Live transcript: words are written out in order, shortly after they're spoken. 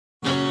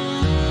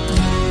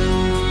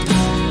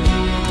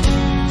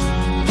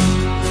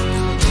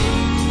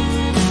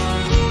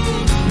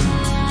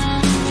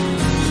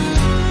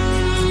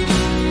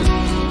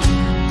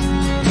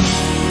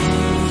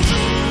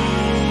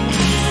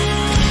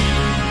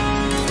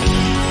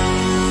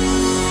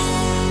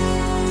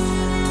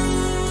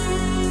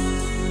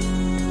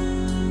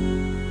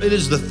It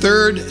is the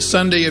third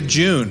Sunday of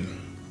June.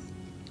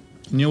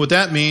 You know what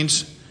that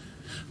means?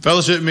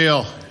 Fellowship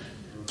meal.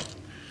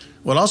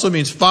 Well, it also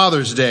means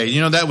Father's Day.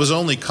 You know, that was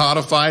only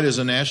codified as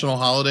a national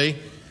holiday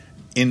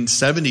in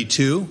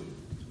 1972.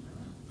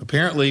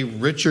 Apparently,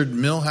 Richard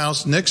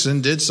Milhous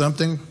Nixon did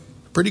something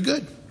pretty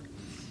good.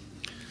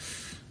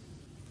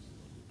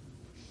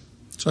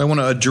 So I want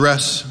to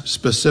address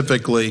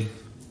specifically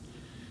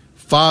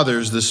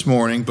fathers this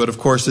morning, but of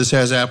course this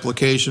has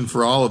application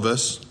for all of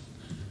us.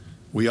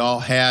 We all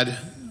had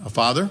a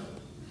father.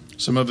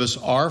 Some of us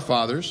are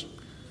fathers.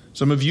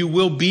 Some of you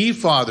will be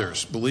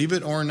fathers, believe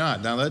it or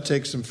not. Now that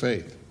takes some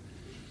faith.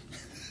 I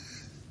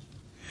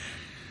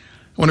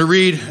want to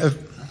read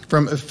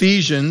from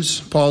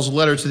Ephesians, Paul's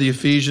letter to the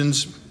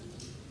Ephesians.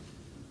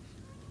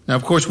 Now,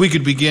 of course, we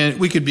could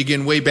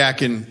begin way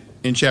back in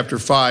chapter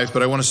 5,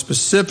 but I want to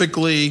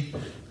specifically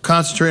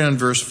concentrate on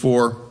verse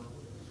 4.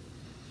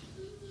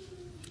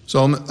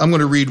 So I'm going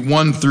to read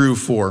 1 through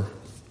 4.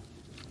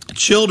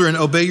 Children,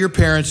 obey your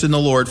parents in the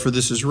Lord, for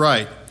this is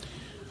right.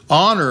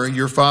 Honor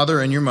your father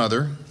and your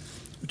mother,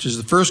 which is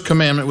the first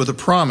commandment with a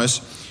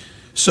promise,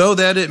 so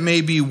that it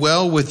may be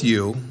well with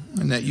you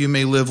and that you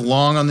may live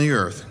long on the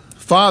earth.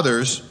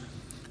 Fathers,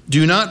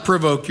 do not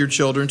provoke your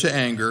children to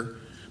anger,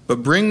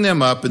 but bring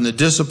them up in the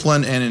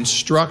discipline and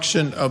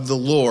instruction of the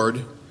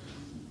Lord.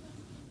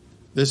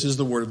 This is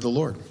the word of the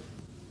Lord.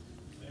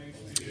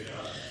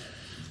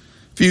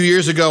 A few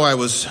years ago, I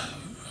was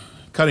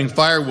cutting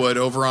firewood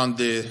over on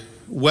the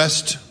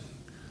west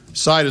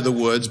side of the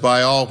woods.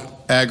 By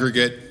all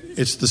aggregate,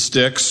 it's the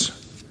sticks.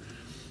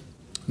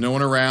 No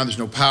one around. There's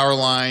no power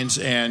lines.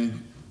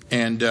 And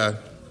all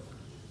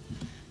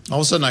of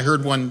a sudden, I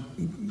heard one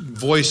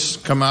voice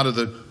come out of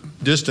the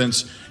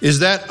distance. Is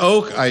that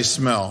oak I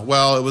smell?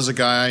 Well, it was a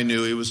guy I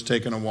knew. He was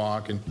taking a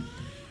walk.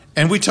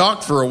 And we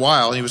talked for a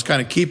while. He was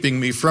kind of keeping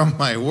me from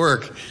my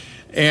work.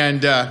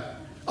 And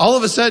all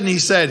of a sudden, he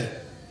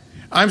said,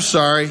 I'm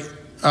sorry.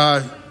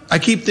 I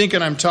keep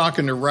thinking I'm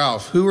talking to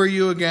Ralph. Who are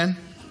you again?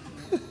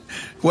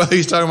 Well,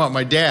 he's talking about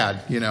my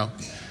dad, you know.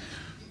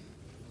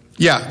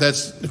 Yeah,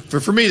 that's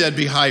for me, that'd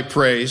be high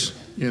praise,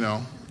 you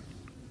know.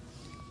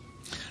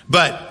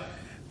 But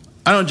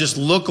I don't just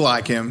look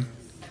like him.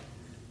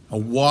 I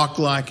walk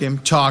like him,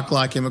 talk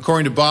like him.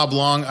 According to Bob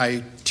Long,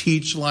 I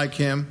teach like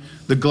him.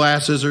 The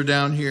glasses are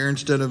down here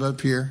instead of up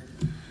here.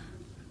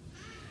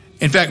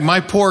 In fact,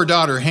 my poor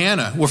daughter,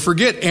 Hannah, well,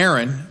 forget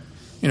Aaron.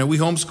 You know, we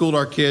homeschooled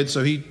our kids,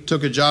 so he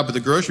took a job at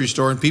the grocery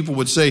store, and people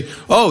would say,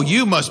 oh,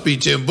 you must be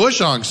Tim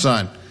Bushong's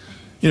son.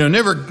 You know,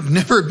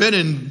 never been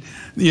in,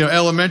 you know,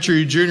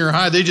 elementary, junior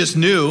high. They just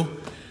knew.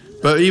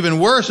 But even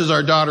worse is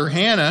our daughter,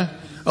 Hannah,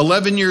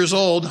 11 years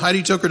old.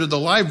 Heidi took her to the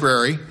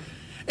library,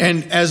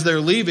 and as they're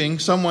leaving,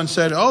 someone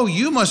said, oh,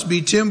 you must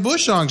be Tim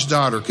Bushong's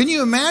daughter. Can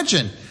you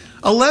imagine?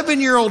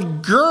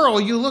 11-year-old girl,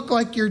 you look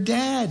like your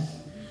dad.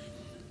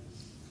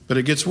 But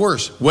it gets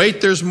worse. Wait,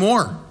 there's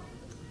more.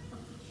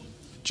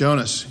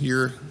 Jonas,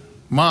 your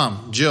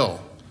mom,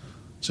 Jill,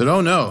 said, oh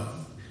no,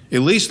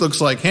 Elise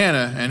looks like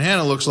Hannah, and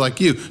Hannah looks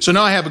like you. So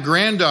now I have a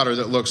granddaughter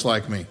that looks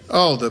like me.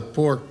 Oh, the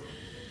poor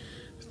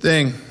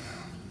thing.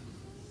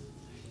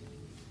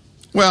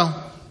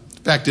 Well,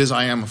 the fact is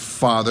I am a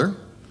father.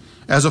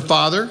 As a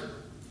father,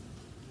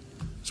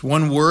 it's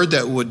one word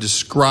that would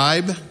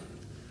describe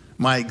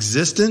my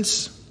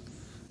existence.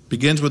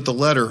 Begins with the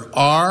letter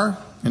R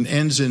and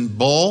ends in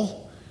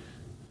bull.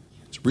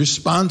 It's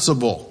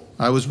responsible.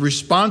 I was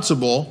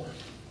responsible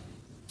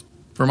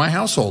for my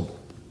household.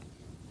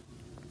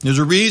 There's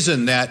a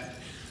reason that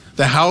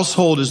the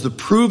household is the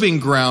proving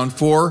ground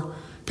for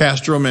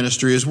pastoral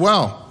ministry as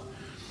well.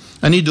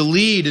 I need to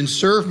lead and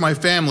serve my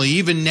family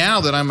even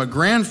now that I'm a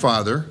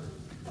grandfather.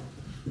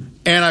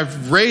 And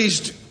I've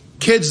raised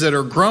kids that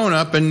are grown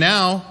up and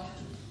now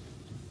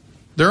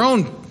their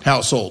own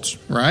households,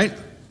 right?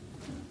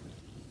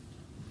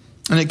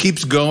 And it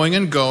keeps going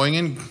and going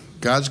in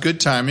God's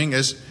good timing.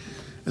 As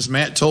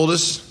Matt told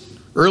us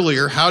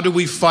earlier, how do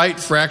we fight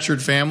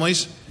fractured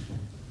families?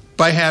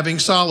 By having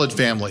solid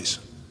families,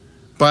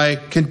 by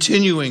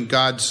continuing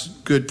God's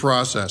good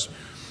process.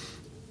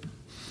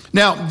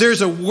 Now,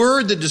 there's a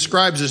word that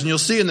describes this, and you'll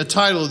see in the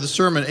title of the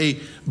sermon, a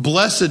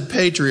blessed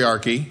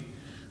patriarchy.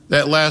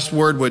 That last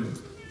word would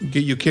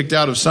get you kicked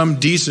out of some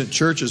decent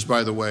churches,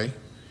 by the way,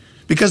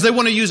 because they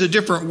want to use a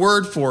different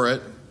word for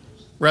it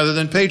rather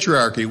than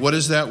patriarchy. What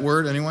is that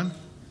word, anyone?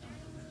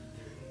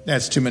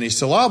 That's too many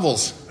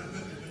syllables.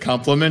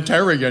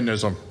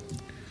 Complementarianism.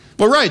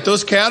 Well, right,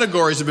 those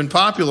categories have been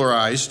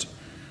popularized.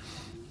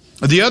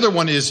 The other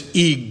one is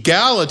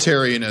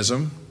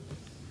egalitarianism.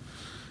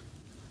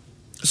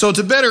 So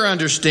to better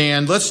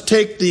understand, let's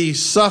take the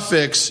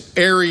suffix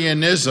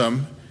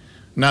Arianism,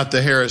 not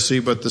the heresy,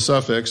 but the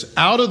suffix,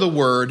 out of the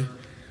word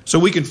so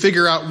we can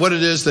figure out what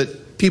it is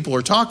that people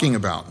are talking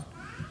about.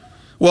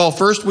 Well,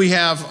 first we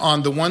have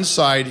on the one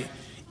side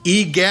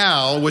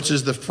égal, which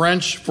is the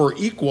French for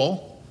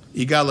equal,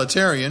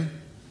 egalitarian.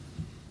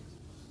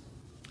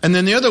 And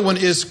then the other one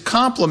is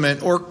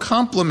complement or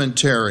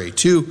complementary,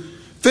 to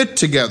fit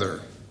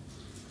together.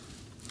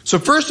 So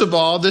first of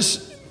all,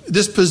 this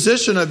this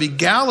position of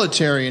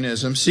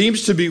egalitarianism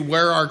seems to be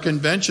where our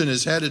convention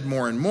is headed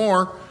more and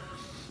more.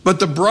 But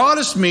the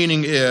broadest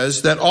meaning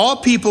is that all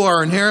people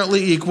are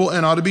inherently equal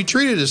and ought to be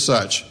treated as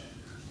such.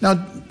 Now,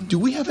 do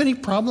we have any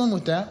problem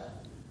with that?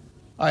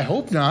 I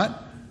hope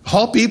not.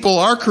 All people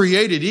are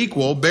created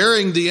equal,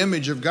 bearing the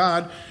image of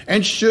God,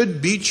 and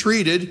should be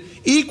treated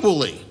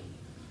equally.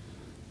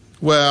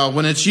 Well,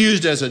 when it's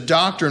used as a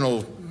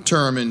doctrinal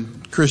term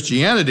in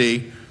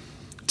Christianity,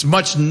 it's a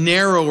much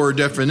narrower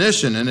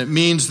definition, and it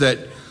means that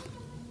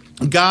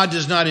God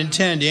does not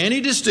intend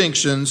any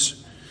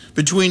distinctions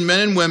between men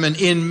and women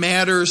in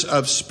matters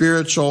of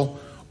spiritual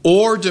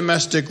or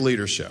domestic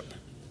leadership.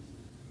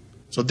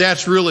 So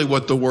that's really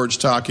what the word's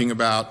talking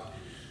about.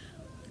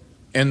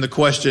 And the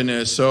question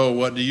is, so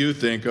what do you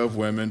think of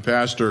women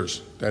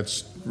pastors?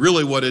 That's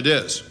really what it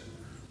is.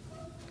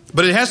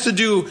 But it has to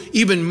do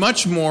even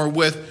much more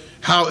with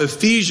how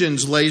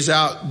Ephesians lays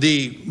out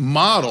the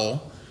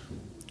model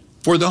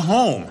for the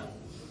home.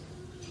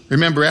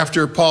 Remember,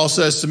 after Paul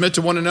says, submit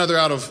to one another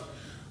out of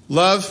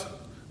love,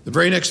 the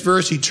very next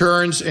verse, he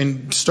turns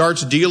and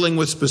starts dealing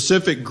with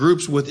specific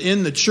groups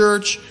within the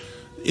church,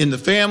 in the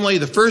family.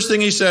 The first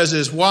thing he says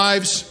is,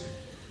 wives,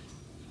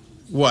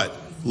 what?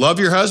 Love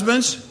your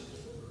husbands?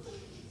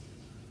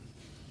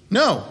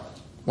 No.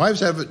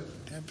 Wives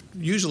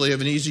usually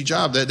have an easy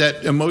job,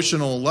 that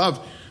emotional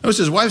love. No, it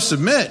says, wives,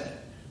 submit.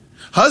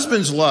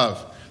 Husbands,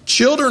 love.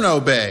 Children,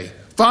 obey.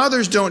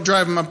 Fathers, don't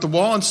drive them up the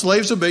wall, and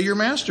slaves, obey your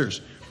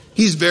masters.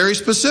 He's very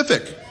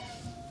specific.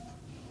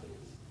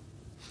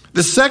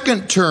 The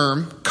second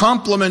term,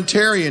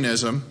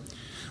 complementarianism,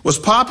 was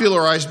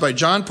popularized by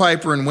John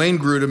Piper and Wayne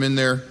Grudem in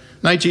their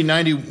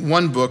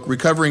 1991 book,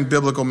 Recovering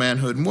Biblical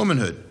Manhood and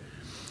Womanhood.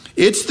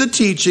 It's the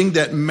teaching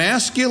that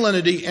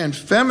masculinity and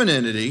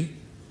femininity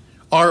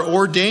are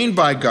ordained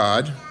by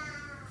God,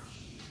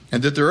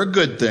 and that they're a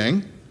good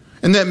thing,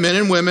 and that men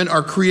and women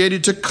are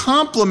created to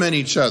complement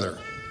each other.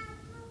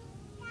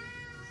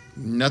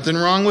 Nothing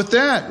wrong with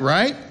that,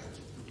 right?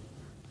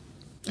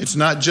 It's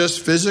not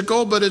just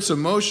physical, but it's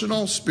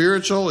emotional,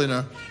 spiritual,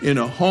 in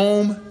a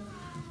home.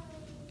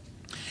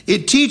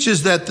 It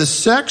teaches that the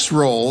sex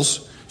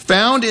roles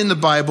found in the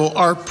Bible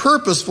are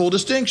purposeful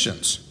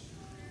distinctions.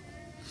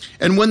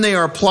 And when they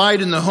are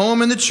applied in the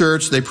home and the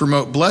church, they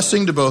promote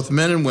blessing to both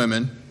men and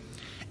women.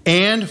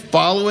 And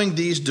following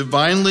these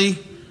divinely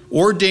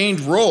ordained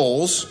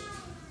roles,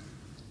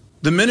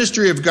 the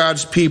ministry of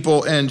God's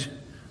people and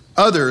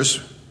others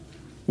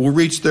will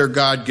reach their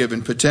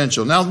God-given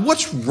potential. Now,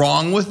 what's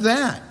wrong with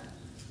that?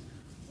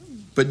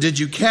 But did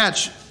you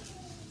catch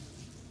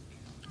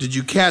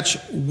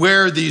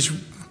where these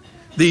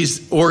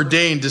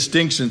ordained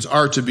distinctions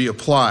are to be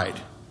applied?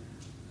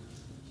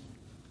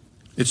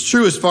 It's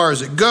true as far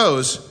as it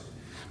goes,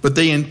 but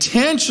they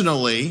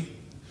intentionally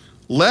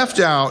left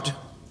out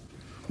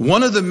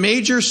one of the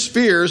major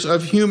spheres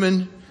of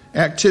human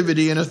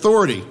activity and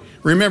authority.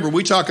 Remember,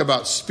 we talk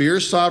about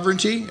sphere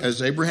sovereignty,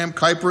 as Abraham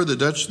Kuyper, the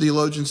Dutch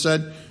theologian,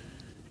 said.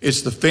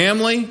 It's the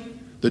family,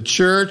 the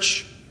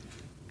church,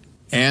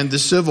 and the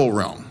civil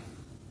realm.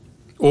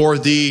 Or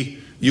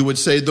you would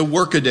say the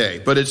workaday.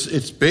 But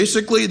it's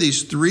basically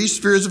these three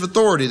spheres of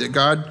authority that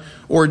God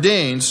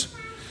ordains.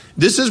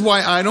 This is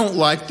why I don't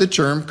like the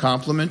term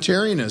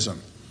complementarianism.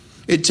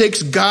 It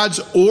takes God's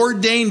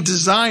ordained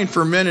design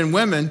for men and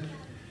women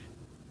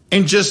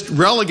and just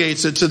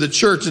relegates it to the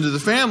church and to the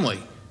family.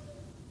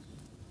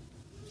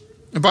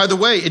 And by the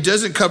way, it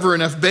doesn't cover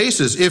enough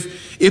bases.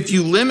 If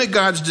you limit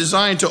God's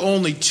design to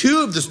only two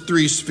of the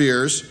three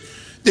spheres,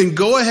 then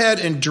go ahead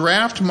and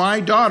draft my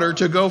daughter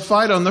to go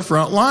fight on the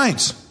front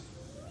lines.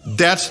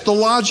 That's the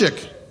logic.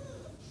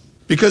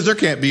 Because there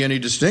can't be any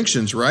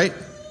distinctions, right?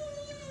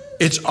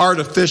 It's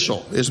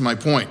artificial, is my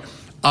point.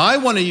 I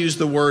want to use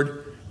the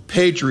word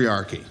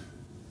patriarchy.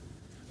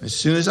 As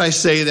soon as I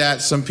say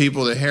that, some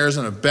people, the hairs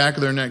on the back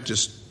of their neck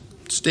just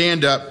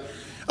stand up.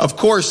 Of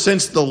course,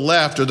 since the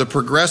left or the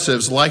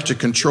progressives like to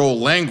control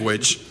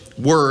language,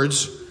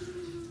 words,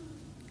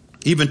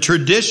 even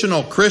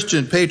traditional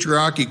Christian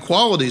patriarchy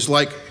qualities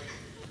like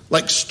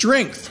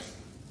strength,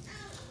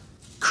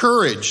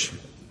 courage,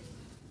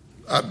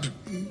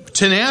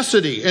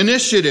 tenacity,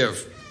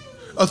 initiative,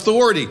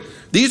 authority.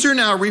 These are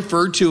now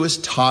referred to as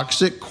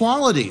toxic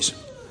qualities.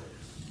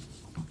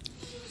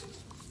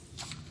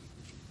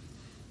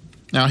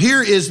 Now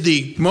here is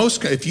the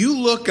most, if you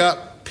look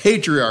up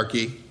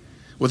patriarchy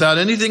without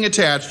anything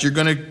attached, you're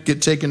going to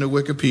get taken to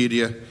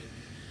Wikipedia.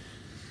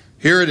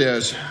 Here it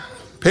is.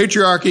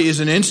 Patriarchy is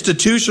an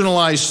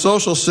institutionalized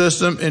social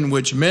system in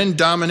which men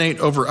dominate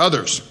over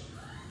others.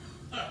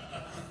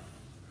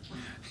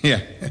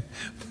 Yeah.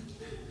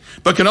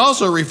 But can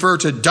also refer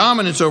to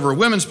dominance over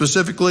women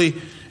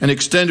specifically and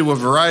extend to a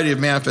variety of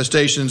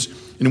manifestations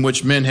in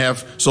which men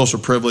have social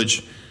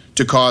privilege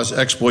to cause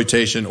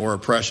exploitation or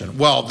oppression.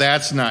 Well,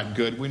 that's not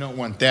good. We don't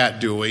want that,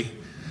 do we?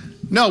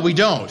 No, we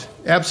don't.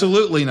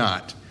 Absolutely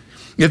not.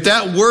 If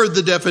that were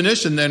the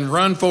definition, then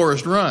run,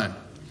 Forrest, run.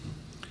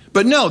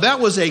 But no, that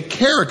was a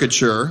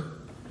caricature,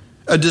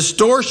 a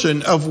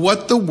distortion of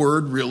what the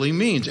word really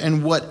means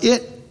and what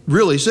it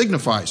really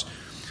signifies.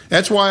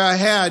 That's why I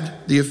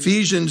had the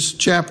Ephesians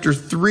chapter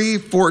 3,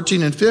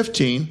 14, and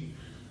 15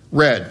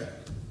 read.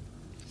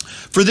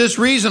 For this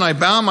reason I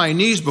bow my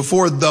knees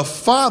before the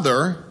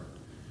Father,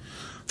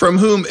 from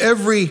whom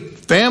every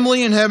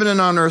family in heaven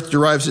and on earth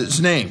derives its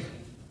name.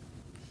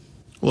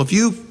 Well, if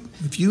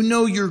you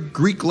know your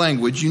Greek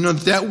language, you know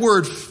that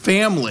word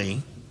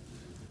family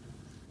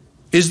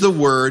is the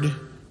word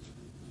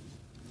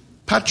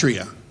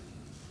patria.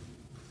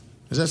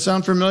 Does that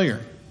sound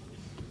familiar?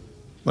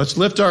 Let's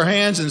lift our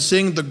hands and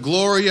sing the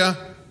Gloria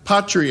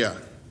Patria.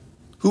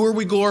 Who are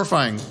we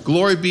glorifying?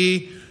 Glory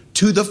be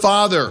to the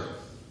Father,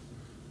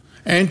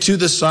 and to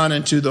the Son,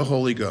 and to the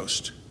Holy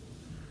Ghost.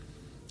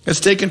 It's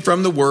taken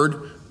from the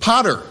word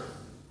pater,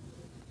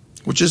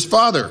 which is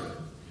father.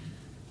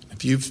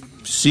 If you've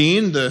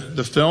seen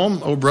the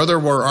film, Oh Brother,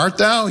 Where Art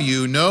Thou?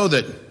 You know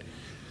that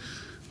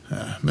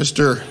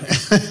Mr.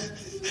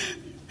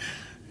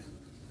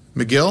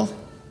 McGill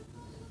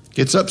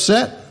gets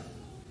upset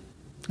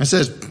and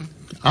says,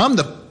 I'm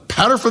the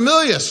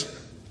paterfamilias.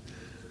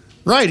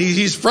 Right,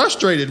 he's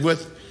frustrated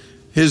with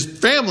his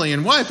family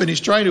and wife, and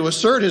he's trying to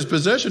assert his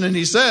position, and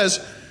he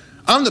says,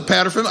 I'm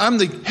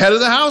the head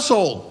of the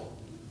household.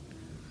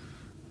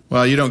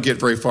 Well, you don't get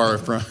very far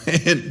from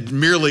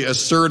merely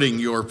asserting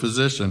your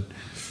position.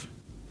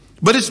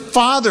 But it's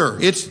father.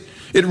 It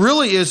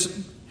really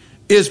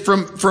is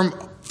from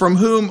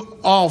whom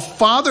all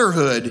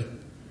fatherhood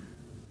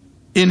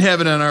in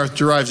heaven and earth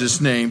derives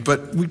its name.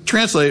 But we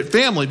translate it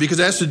family because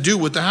it has to do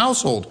with the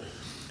household.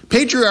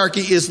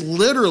 Patriarchy is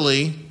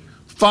literally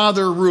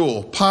father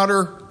rule,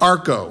 pater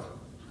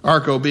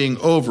arco being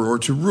over or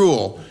to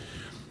rule.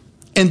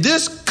 And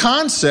this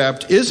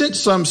concept isn't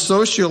some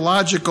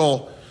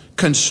sociological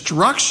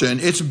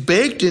construction, it's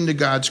baked into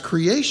God's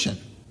creation.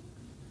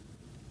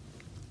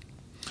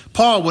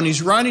 Paul, when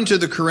he's writing to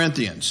the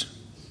Corinthians,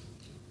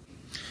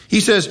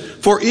 he says,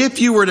 for if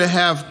you were to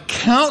have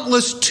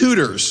countless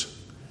tutors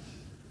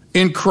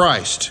in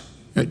Christ,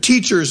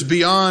 teachers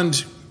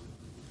beyond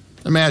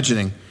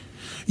imagining,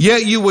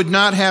 yet you would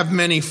not have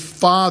many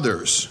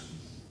fathers.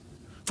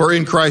 For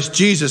in Christ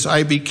Jesus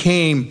I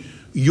became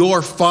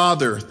your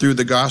father through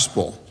the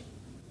gospel.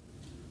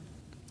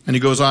 And he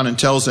goes on and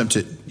tells them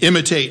to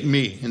imitate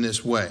me in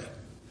this way.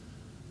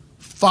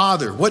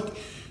 Father,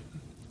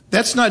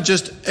 that's not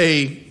just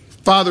a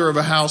father of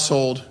a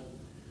household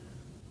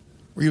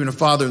or even a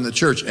father in the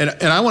church. And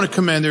I want to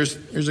commend,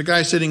 there's a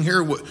guy sitting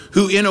here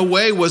who in a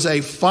way was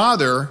a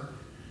father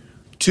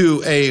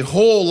to a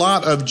whole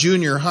lot of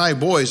junior high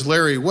boys,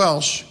 Larry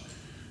Welsh.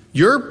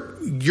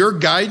 Your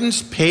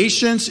guidance,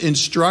 patience,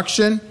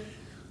 instruction,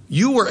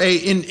 you were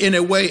in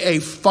a way a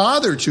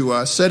father to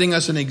us, setting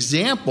us an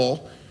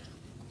example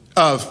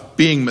of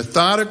being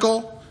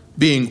methodical,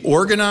 being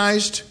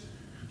organized,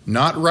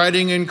 not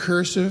writing in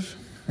cursive.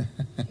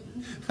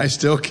 I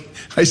still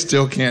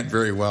can't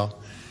very well.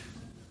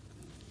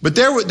 But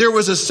there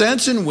was a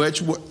sense in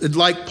which,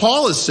 like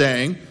Paul is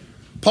saying,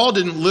 Paul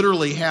didn't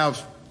literally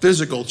have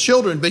physical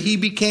children, but he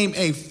became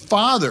a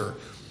father.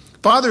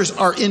 Fathers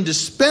are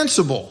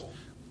indispensable.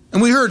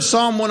 And we heard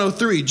Psalm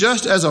 103,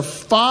 just as a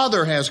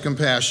father has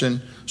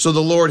compassion, so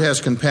the Lord has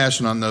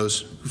compassion on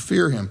those who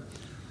fear him.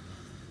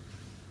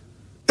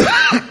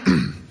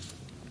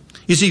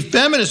 You see,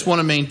 feminists want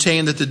to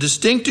maintain that the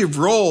distinctive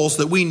roles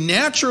that we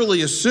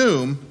naturally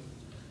assume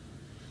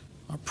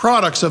are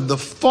products of the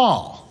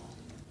fall.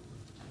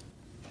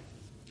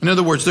 In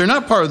other words, they're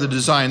not part of the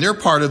design, they're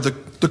part of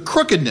the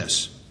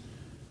crookedness.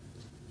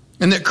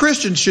 And that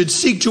Christians should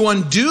seek to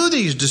undo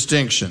these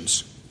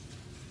distinctions.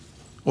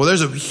 Well,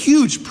 there's a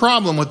huge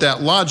problem with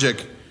that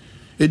logic.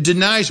 It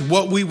denies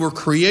what we were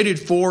created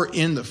for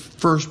in the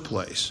first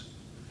place.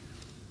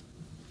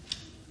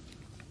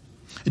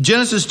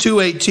 Genesis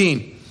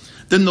 2:18.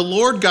 Then the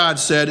Lord God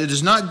said, it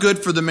is not good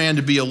for the man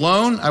to be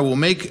alone. I will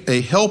make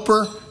a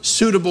helper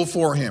suitable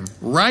for him.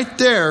 Right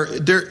there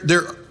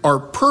are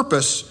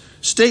purpose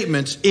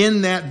statements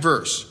in that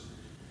verse.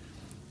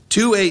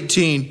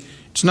 2:18.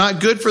 It's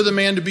not good for the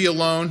man to be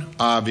alone,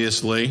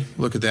 obviously.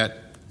 Look at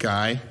that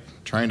guy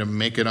trying to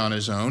make it on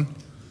his own.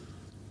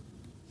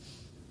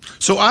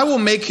 So I will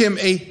make him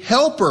a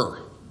helper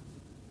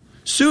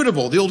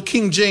suitable. The old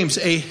King James,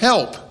 a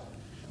help.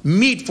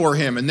 Meet for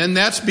him. And then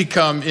that's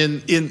become,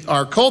 in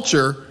our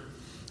culture,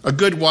 a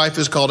good wife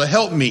is called a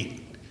helpmeet.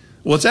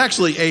 Well, it's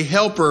actually a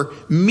helper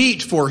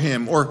meet for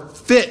him or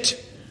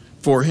fit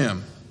for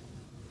him.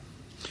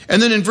 And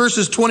then in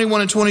verses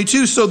 21 and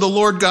 22, so the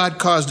Lord God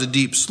caused a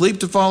deep sleep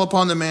to fall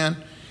upon the man,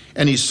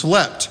 and he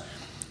slept.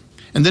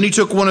 And then he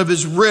took one of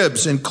his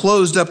ribs and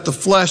closed up the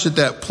flesh at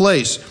that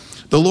place.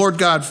 The Lord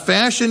God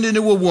fashioned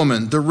into a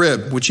woman the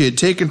rib which he had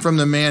taken from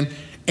the man,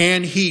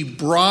 and he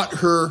brought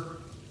her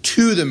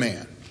to the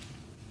man.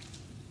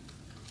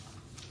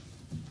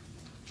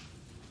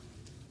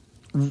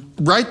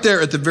 Right there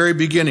at the very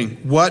beginning,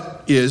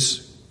 what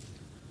is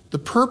the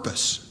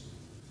purpose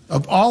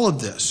of all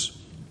of this?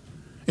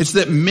 It's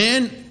that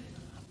men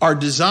are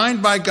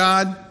designed by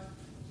God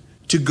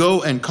to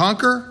go and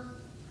conquer,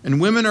 and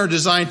women are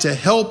designed to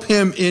help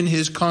him in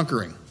his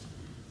conquering.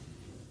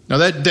 Now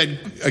that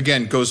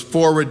again goes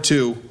forward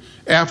to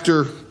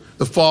after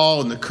the fall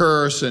and the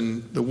curse,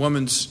 and the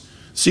woman's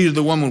seed of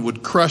the woman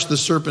would crush the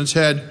serpent's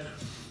head.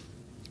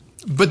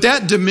 But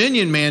that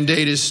dominion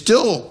mandate is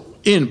still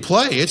in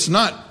play. It's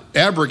not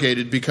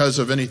abrogated because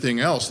of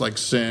anything else like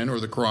sin or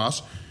the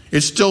cross.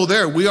 It's still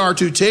there. We are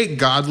to take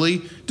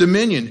godly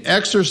dominion,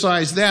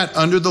 exercise that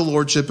under the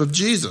lordship of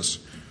Jesus.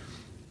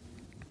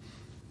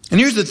 And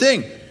here's the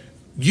thing.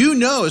 You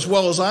know as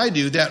well as I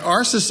do that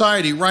our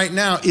society right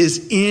now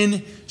is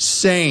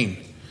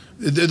insane.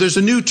 There's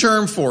a new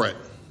term for it.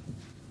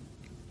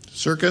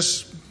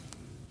 Circus,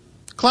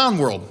 clown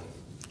world.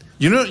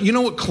 You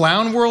know what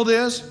clown world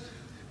is?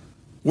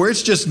 Where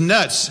it's just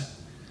nuts.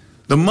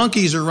 The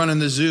monkeys are running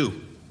the zoo.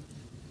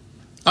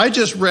 I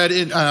just read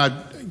it.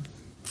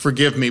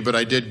 Forgive me, but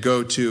I did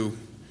go to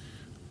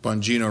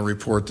Bongino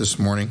Report this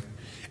morning.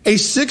 A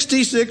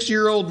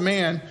 66-year-old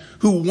man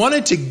who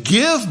wanted to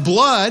give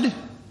blood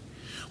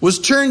was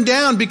turned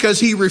down because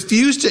he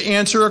refused to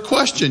answer a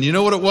question. You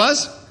know what it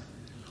was?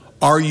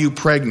 Are you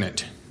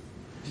pregnant?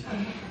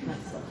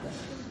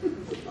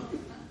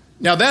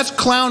 Now that's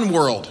clown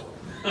world.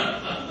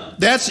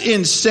 That's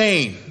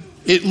insane.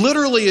 It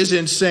literally is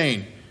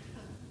insane.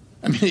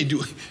 I mean,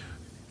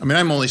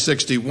 I'm only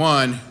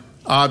 61,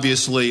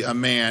 obviously a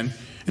man.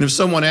 And if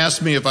someone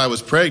asked me if I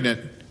was pregnant,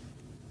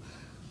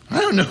 I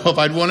don't know if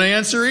I'd want to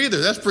answer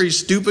either. That's a pretty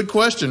stupid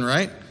question,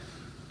 right?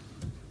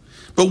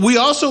 But we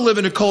also live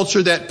in a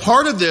culture that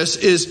part of this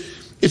is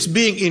it's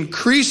being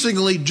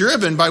increasingly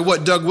driven by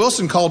what Doug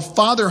Wilson called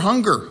father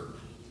hunger.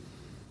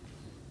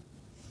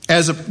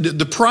 As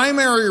the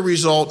primary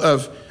result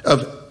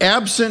of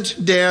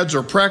absent dads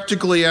or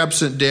practically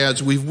absent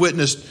dads, we've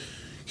witnessed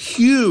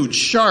huge,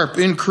 sharp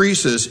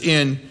increases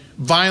in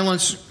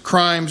violence,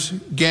 crimes,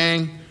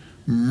 gang,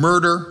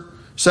 murder,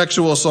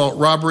 sexual assault,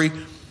 robbery.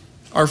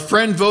 Our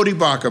friend Vodi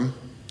Bakum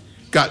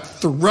got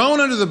thrown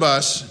under the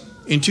bus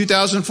in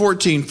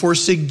 2014 for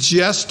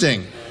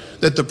suggesting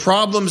that the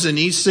problems in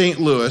East St.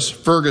 Louis,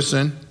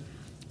 Ferguson,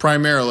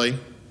 primarily,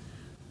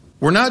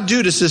 were not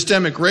due to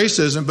systemic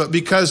racism, but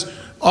because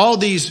all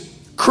these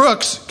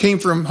crooks came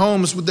from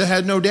homes that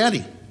had no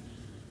daddy.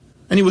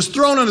 And he was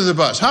thrown under the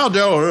bus. How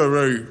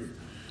dare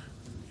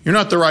you're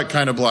not the right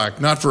kind of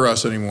black. Not for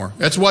us anymore.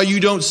 That's why you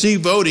don't see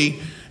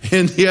Vodi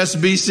in the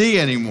SBC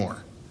anymore.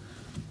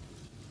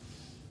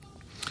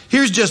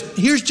 Here's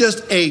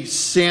just a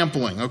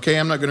sampling, okay?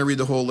 I'm not going to read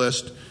the whole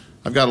list.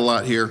 I've got a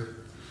lot here.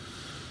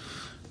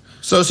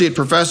 Associate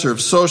Professor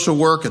of Social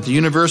Work at the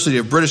University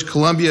of British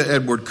Columbia,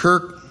 Edward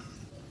Kirk,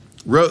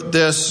 wrote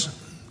this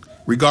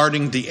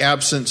regarding the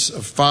absence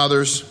of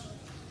fathers.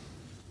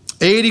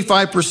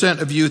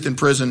 85% of youth in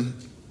prison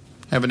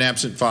have an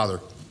absent father.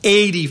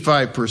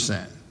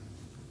 85%.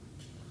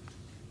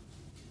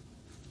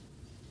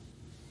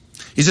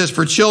 He says,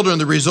 for children,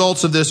 the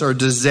results of this are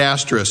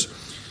disastrous.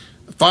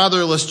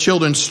 Fatherless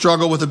children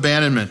struggle with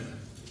abandonment,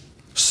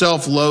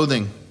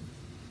 self-loathing,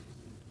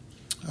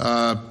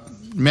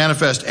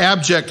 manifest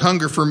abject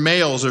hunger for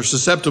males are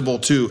susceptible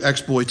to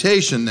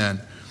exploitation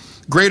then.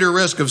 Greater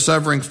risk of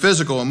suffering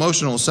physical,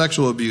 emotional,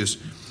 sexual abuse.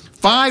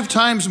 5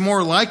 times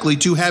more likely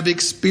to have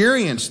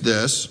experienced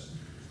this,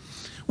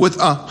 with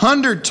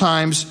 100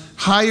 times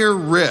higher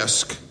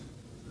risk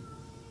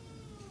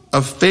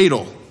of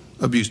fatal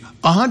abuse.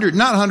 100,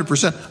 not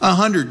 100%,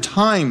 100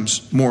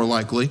 times more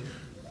likely.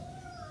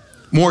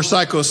 More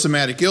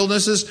psychosomatic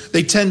illnesses.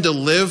 They tend to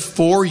live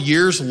 4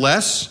 years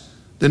less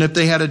than if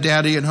they had a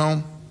daddy at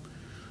home.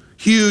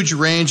 Huge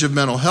range of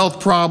mental health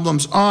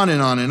problems, on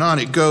and on and on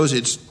it goes.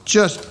 It's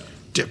just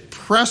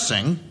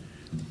depressing.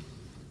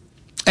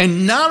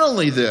 And not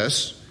only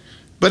this,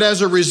 but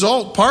as a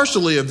result,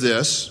 partially of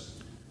this,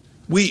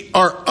 we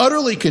are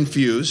utterly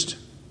confused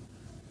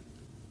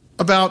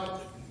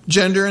about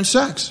gender and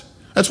sex.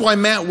 That's why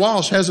Matt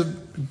Walsh has a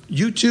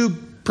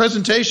YouTube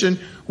presentation,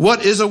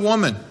 What is a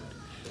Woman?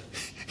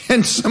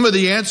 And some of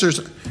the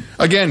answers,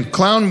 again,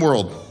 clown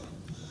world.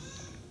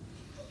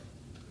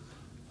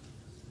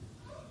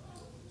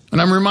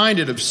 And I'm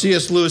reminded of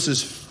C.S.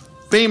 Lewis's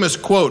famous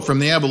quote from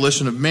The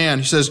Abolition of Man.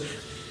 He says,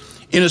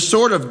 in a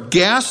sort of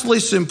ghastly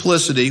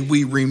simplicity,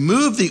 we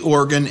remove the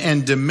organ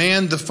and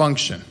demand the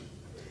function.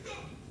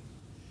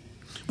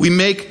 We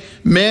make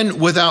men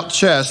without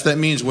chest, that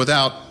means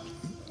without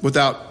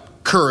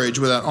courage,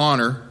 without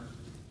honor.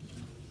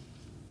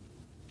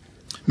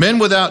 Men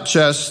without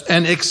chest,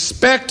 and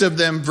expect of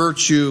them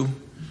virtue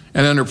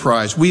and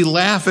enterprise. We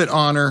laugh at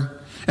honor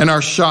and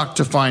are shocked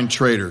to find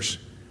traitors.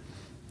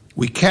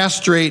 We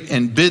castrate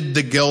and bid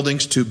the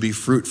geldings to be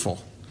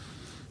fruitful.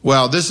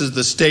 Well, this is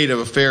the state of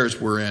affairs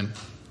we're in.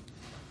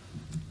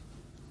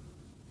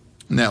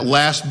 In that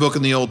last book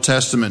in the Old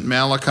Testament,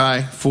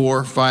 Malachi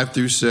 4, 5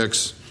 through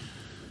 6.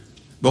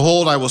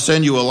 Behold, I will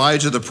send you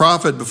Elijah the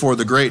prophet before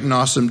the great and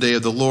awesome day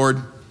of the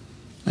Lord,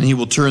 and he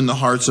will turn the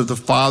hearts of the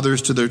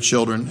fathers to their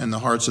children and the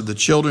hearts of the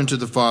children to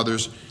the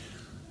fathers.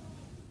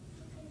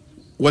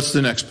 What's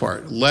the next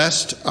part?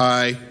 Lest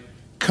I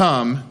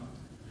come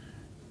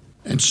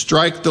and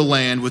strike the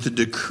land with a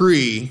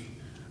decree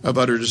of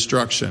utter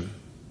destruction.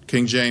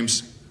 King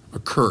James, a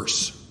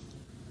curse.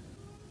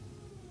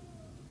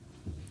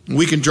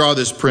 We can draw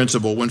this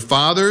principle. When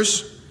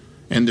fathers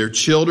and their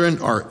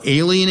children are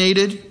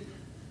alienated,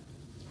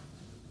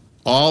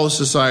 all of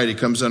society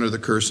comes under the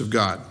curse of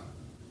God.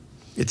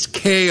 It's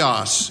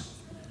chaos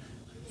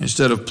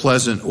instead of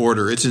pleasant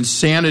order. It's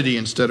insanity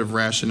instead of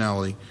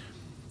rationality.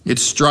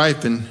 It's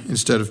strife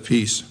instead of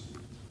peace.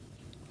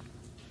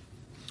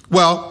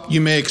 Well,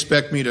 you may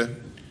expect me to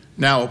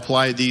now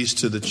apply these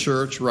to the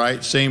church,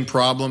 right? Same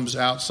problems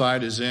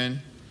outside as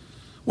in.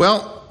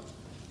 Well,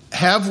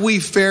 have we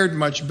fared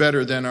much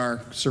better than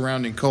our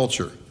surrounding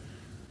culture?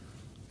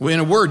 Well, in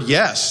a word,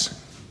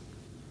 yes.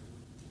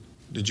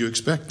 Did you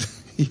expect?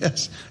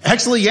 Yes.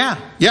 Actually, yeah.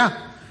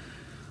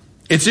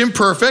 It's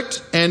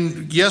imperfect,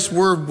 and yes,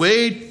 we're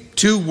way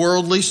too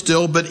worldly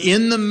still, but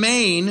in the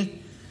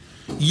main,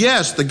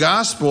 yes, the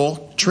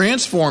gospel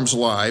transforms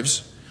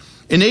lives,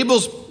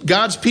 enables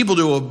God's people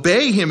to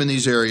obey him in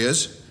these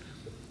areas,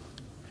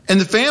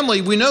 and the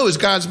family, we know, is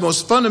God's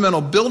most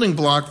fundamental building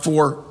block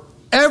for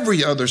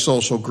every other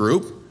social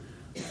group.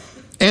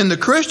 And the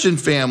Christian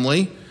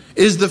family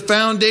is the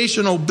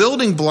foundational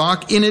building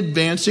block in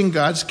advancing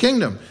God's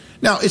kingdom.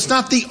 Now, it's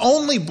not the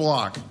only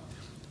block,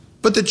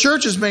 but the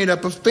church is made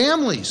up of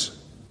families.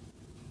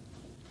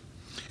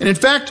 And in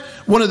fact,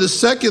 one of the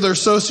secular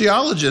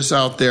sociologists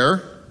out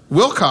there,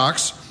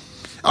 Wilcox,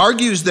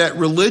 argues that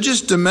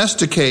religion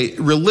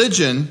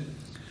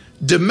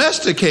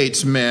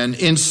domesticates men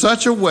in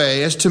such a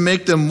way as to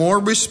make them more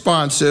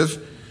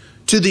responsive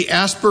to the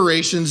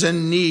aspirations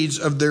and needs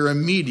of their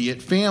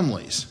immediate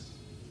families.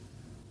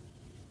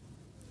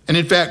 And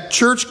in fact,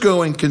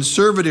 church-going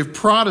conservative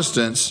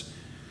Protestants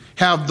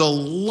have the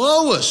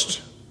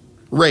lowest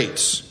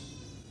rates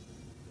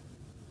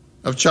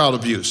of child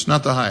abuse,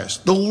 not the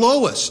highest. The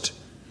lowest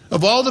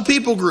of all the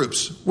people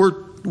groups.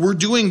 We're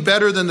doing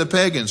better than the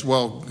pagans.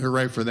 Well,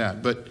 hooray for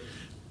that. But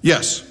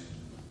yes,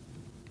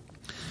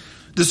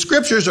 the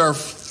scriptures are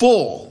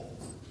full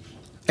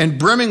and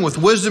brimming with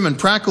wisdom and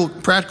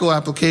practical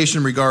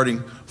application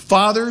regarding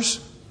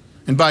fathers,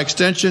 and by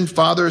extension,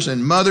 fathers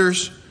and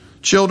mothers,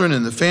 children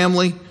and the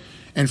family.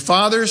 And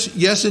fathers,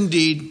 yes,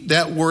 indeed,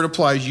 that word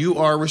applies. You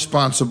are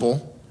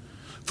responsible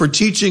for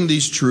teaching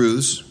these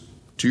truths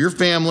to your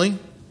family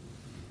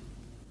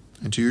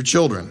and to your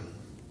children.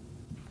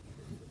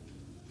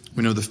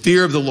 We know the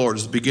fear of the Lord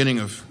is the beginning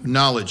of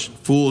knowledge.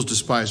 Fools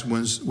despise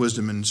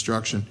wisdom and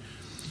instruction.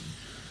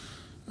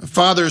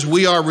 Fathers,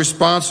 we are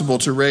responsible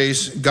to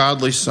raise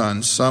godly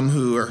sons, sons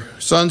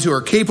who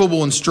are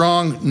capable and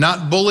strong,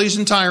 not bullies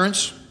and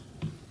tyrants,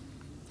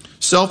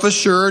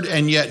 self-assured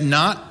and yet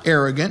not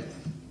arrogant,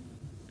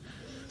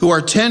 who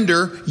are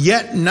tender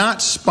yet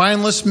not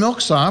spineless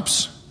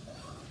milksops,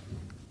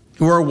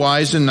 who are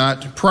wise and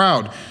not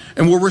proud.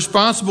 And we're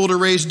responsible to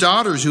raise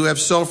daughters who have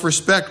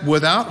self-respect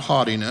without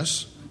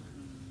haughtiness,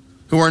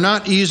 who are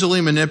not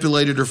easily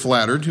manipulated or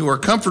flattered, who are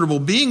comfortable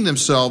being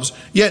themselves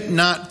yet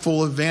not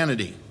full of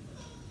vanity,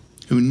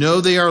 who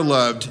know they are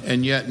loved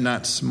and yet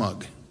not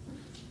smug.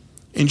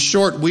 In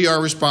short, we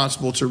are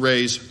responsible to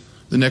raise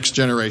the next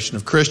generation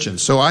of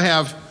Christians. So I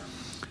have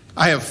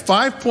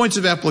 5 points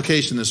of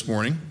application this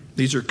morning.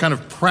 These are kind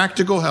of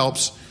practical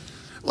helps.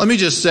 Let me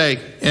just say,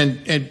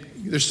 and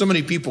there's so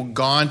many people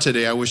gone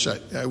today. I wish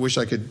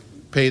I could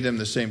pay them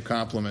the same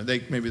compliment.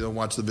 Maybe they'll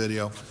watch the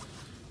video.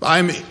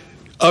 I'm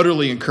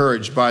utterly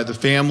encouraged by the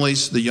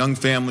families, the young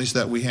families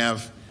that we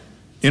have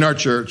in our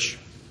church.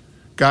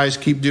 Guys,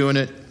 keep doing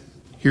it.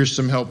 Here's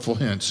some helpful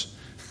hints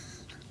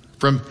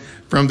from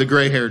the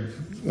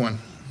gray-haired one.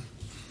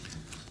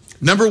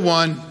 Number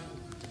one,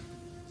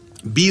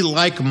 be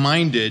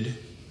like-minded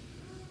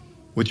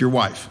with your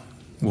wife.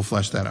 We'll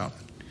flesh that out.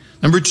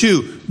 Number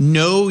two,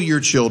 know your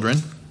children.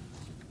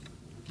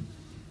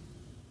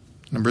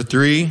 Number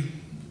three,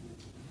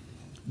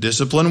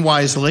 discipline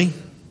wisely.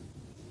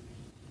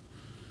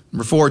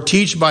 Number four,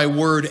 teach by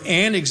word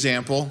and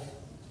example.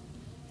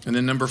 And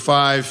then number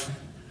five,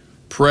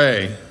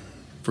 pray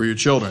for your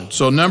children.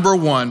 So number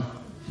one,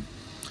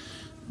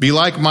 be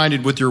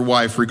like-minded with your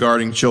wife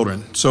regarding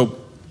children. So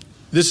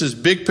this is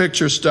big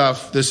picture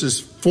stuff. This is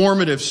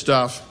formative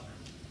stuff.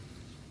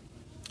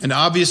 And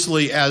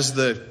obviously, as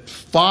the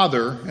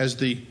father, as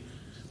the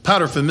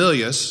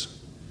paterfamilias,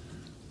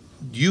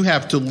 you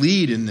have to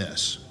lead in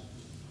this.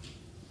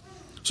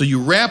 So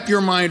you wrap your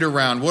mind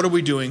around, what are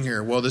we doing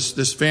here? Well,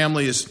 this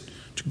family is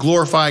to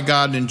glorify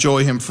God and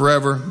enjoy him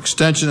forever.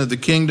 Extension of the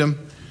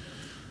kingdom.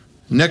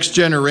 Next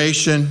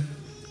generation.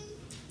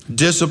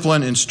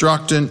 Discipline,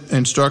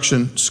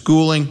 instruction,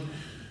 schooling.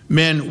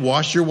 Men,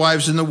 wash your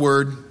wives in the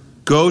word.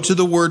 Go to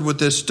the word with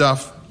this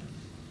stuff.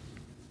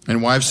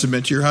 And wives,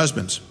 submit to your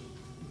husbands.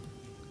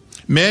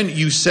 Men,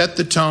 you set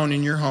the tone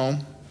in your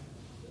home.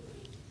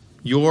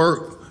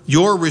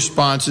 Your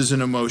responses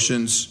and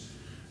emotions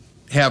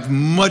have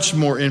much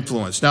more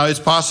influence. Now, it's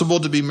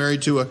possible to be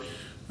married to a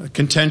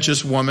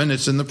contentious woman.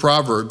 It's in the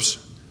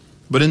Proverbs.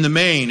 But in the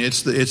main,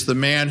 it's the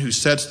man who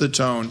sets the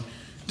tone,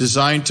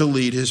 designed to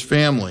lead his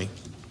family.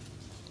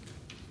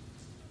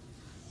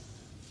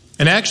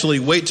 And actually,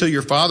 wait till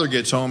your father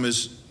gets home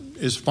is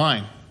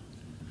fine.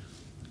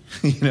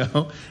 You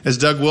know, as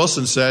Doug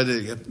Wilson said,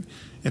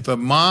 If a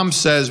mom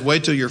says,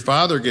 wait till your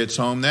father gets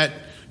home, that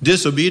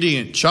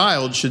disobedient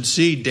child should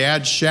see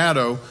dad's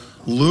shadow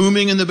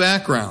looming in the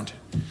background.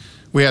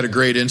 We had a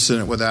great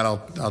incident with that.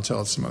 I'll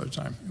tell it some other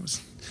time.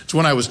 It's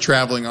when I was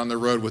traveling on the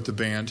road with the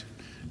band.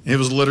 It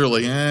was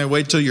literally,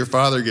 wait till your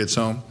father gets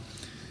home.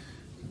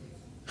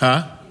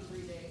 Huh?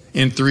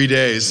 In 3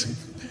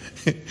 days.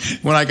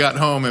 When I got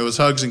home, it was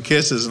hugs and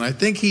kisses, and I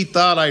think he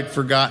thought I'd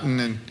forgotten,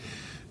 and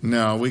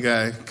no, we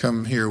got to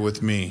come here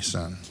with me,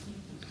 son.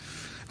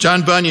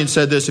 John Bunyan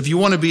said this: if you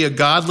want to be a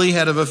godly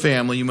head of a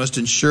family, you must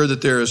ensure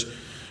that there is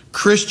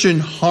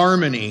Christian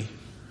harmony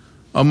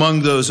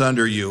among those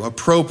under you,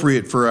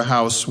 appropriate for a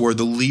house where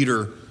the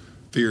leader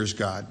fears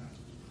God.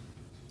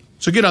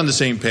 So get on the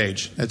same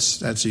page.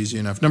 That's easy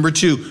enough. Number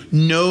 2,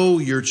 know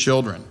your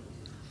children.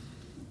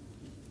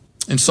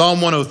 In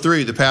Psalm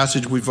 103, the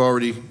passage we've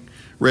already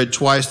read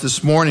twice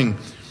this morning,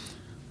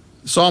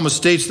 the psalmist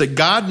states that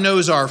God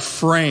knows our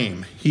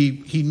frame.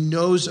 He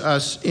knows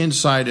us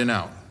inside and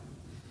out.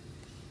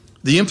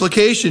 The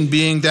implication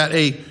being that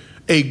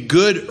a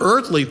good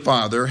earthly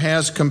father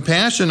has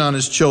compassion on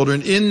his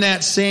children in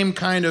that same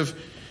kind of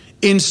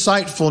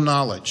insightful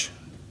knowledge.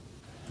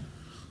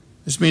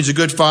 This means a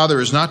good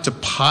father is not to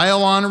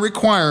pile on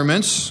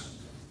requirements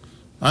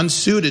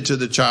unsuited to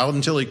the child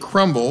until he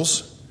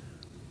crumbles.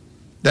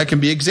 That can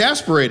be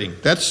exasperating.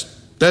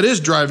 That is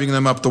driving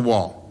them up the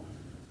wall.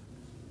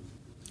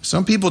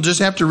 Some people just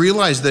have to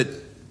realize that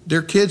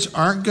their kids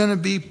aren't going to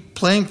be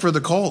playing for the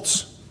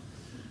Colts.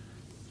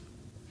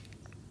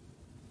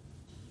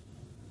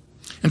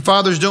 And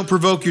fathers, don't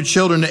provoke your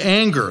children to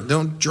anger.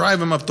 Don't drive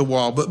them up the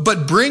wall,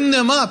 but bring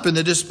them up in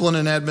the discipline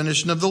and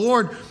admonition of the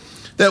Lord.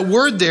 That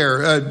word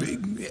there,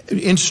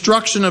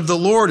 instruction of the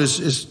Lord,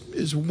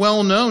 is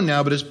well known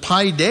now, but it's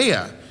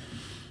paideia.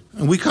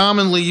 And we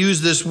commonly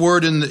use this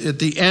word at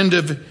the end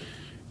of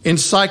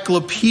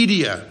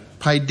encyclopedia,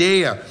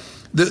 paideia.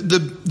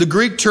 The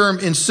Greek term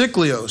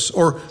encyclios,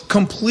 or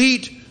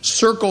complete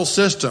circle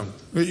system.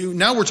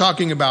 Now we're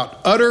talking about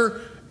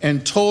utter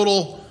and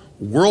total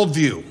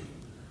worldview.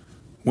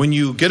 When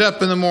you get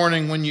up in the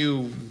morning, when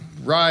you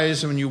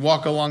rise, and when you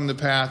walk along the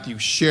path, you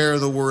share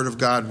the word of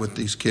God with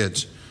these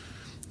kids.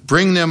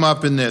 Bring them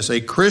up in this,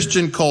 a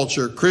Christian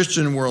culture,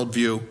 Christian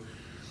worldview.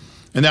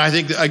 And I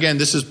think, again,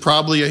 this is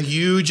probably a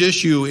huge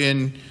issue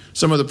in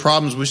some of the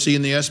problems we see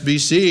in the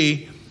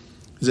SBC,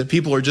 is that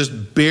people are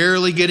just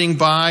barely getting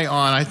by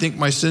on, I think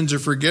my sins are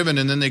forgiven,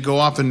 and then they go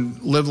off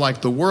and live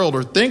like the world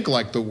or think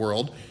like the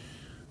world.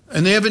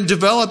 And they haven't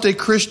developed a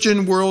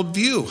Christian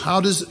worldview.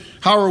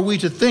 How are we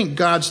to think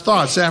God's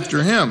thoughts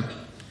after him?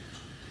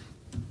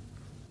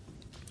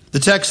 The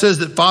text says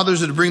that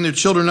fathers are to bring their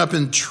children up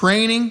in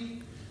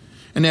training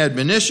and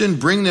admonition,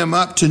 bring them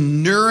up to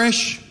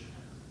nourish,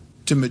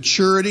 to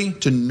maturity,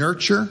 to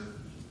nurture,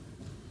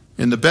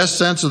 in the best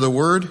sense of the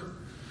word.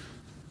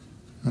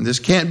 And this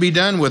can't be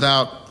done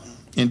without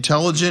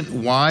intelligent,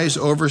 wise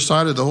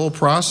oversight of the whole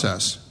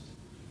process.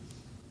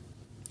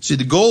 See,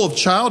 the goal of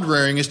child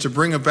rearing is to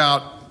bring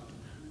about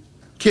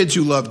kids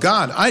who love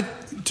God.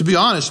 To be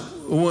honest,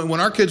 when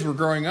our kids were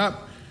growing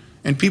up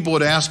and people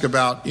would ask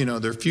about,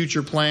 their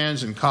future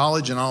plans and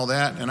college and all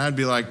that, and I'd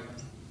be like,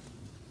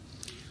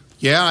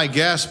 yeah, I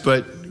guess,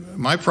 but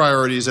my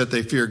priority is that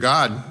they fear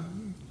God,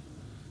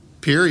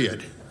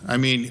 period. I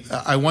mean,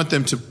 I want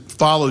them to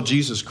follow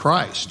Jesus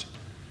Christ.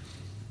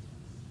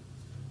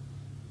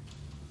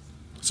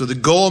 So the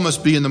goal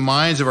must be in the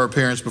minds of our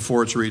parents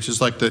before it's reached.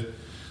 It's like the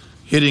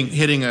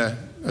hitting a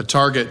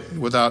target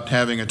without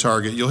having a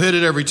target. You'll hit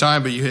it every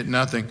time, but you hit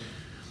nothing.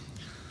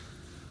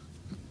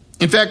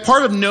 In fact,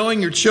 part of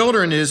knowing your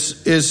children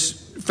is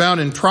found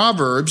in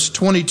Proverbs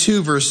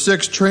 22, verse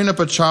 6. Train up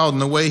a child in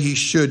the way he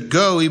should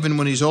go. Even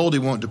when he's old, he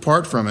won't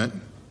depart from it.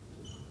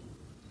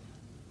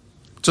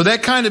 So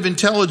that kind of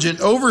intelligent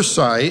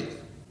oversight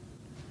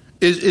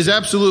is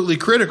absolutely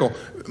critical.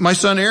 My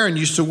son Aaron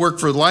used to work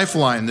for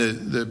Lifeline,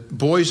 the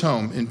boys'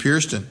 home in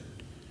Pearston.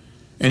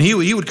 And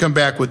he would come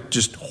back with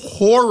just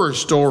horror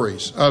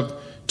stories of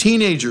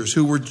teenagers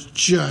who were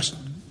just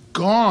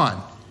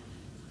gone.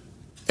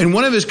 And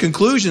one of his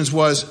conclusions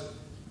was,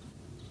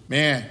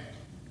 man,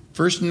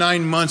 first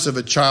 9 months of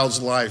a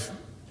child's life,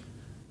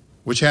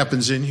 which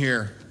happens in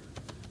here,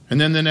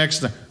 and then the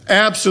next,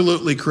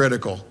 absolutely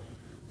critical.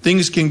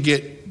 Things can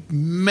get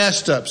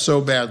messed up so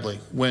badly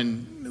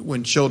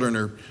when children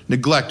are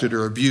neglected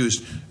or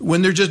abused.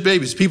 When they're just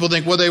babies, people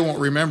think, well, they won't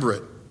remember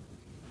it.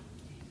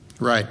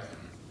 Right.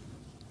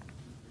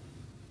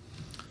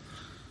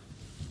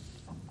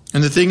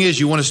 And the thing is,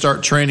 you want to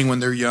start training when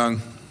they're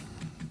young,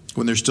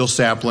 when they're still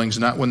saplings,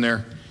 not when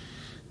by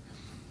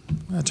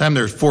the time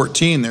they're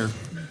 14, they're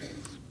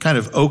kind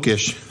of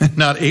oakish,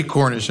 not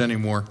acornish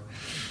anymore.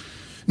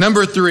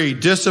 Number 3,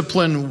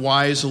 discipline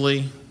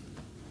wisely.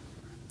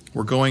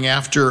 We're going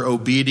after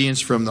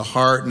obedience from the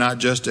heart, not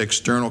just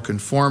external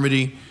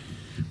conformity.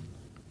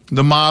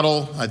 The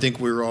model, I think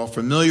we're all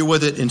familiar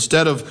with it.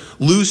 Instead of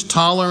loose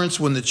tolerance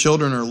when the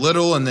children are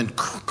little and then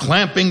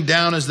clamping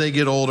down as they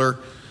get older,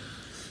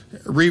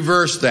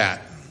 reverse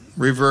that.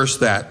 reverse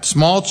that.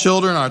 Small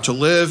children are to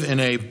live in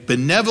a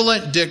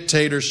benevolent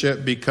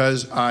dictatorship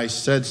because I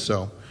said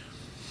so.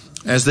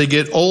 As they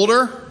get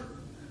older,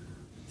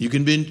 you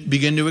can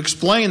begin to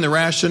explain the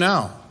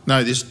rationale.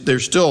 Now, they're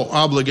still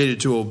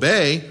obligated to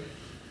obey,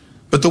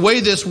 but the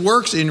way this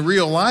works in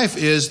real life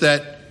is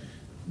that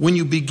when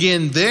you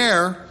begin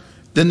there,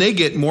 then they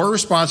get more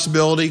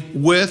responsibility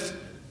with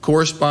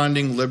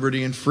corresponding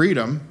liberty and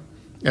freedom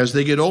as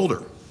they get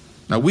older.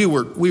 Now, we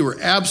were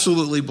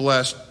absolutely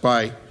blessed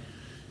by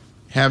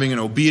having an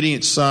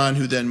obedient son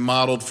who then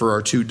modeled for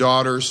our two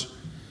daughters.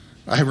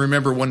 I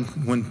remember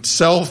when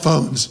cell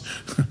phones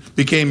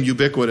became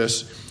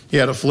ubiquitous, he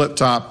had a flip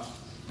top.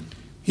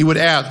 He would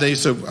ask, they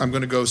said, I'm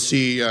going to go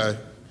see the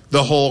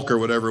Hulk or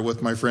whatever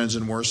with my friends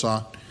in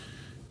Warsaw.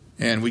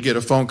 And we get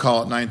a phone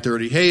call at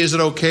 9:30. Hey, is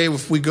it okay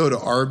if we go to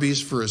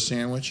Arby's for a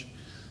sandwich?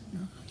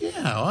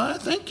 Yeah, well,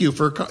 thank you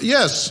for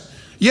yes,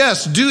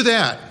 do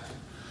that.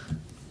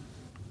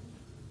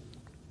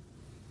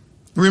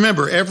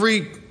 Remember,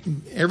 every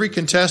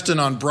contestant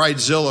on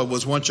Bridezilla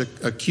was once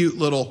a cute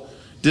little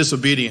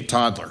disobedient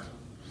toddler.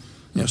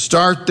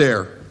 Start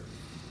there.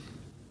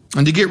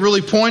 And to get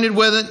really pointed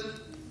with it,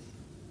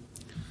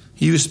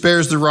 he who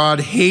spares the rod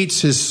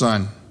hates his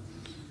son,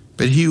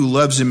 but he who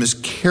loves him is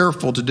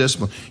careful to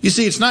discipline. You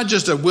see, it's not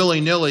just a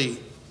willy-nilly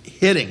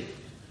hitting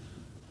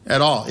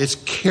at all. It's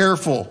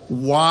careful,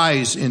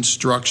 wise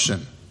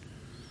instruction.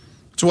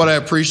 It's what I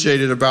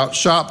appreciated about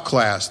shop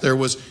class. There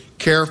was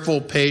careful,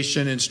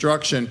 patient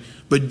instruction,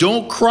 but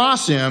don't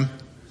cross him.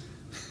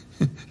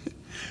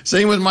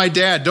 Same with my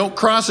dad. Don't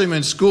cross him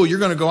in school. You're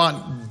going to go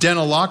out and dent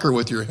a locker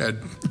with your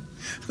head.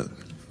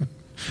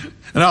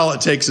 And all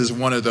it takes is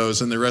one of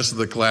those, and the rest of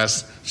the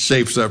class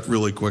shapes up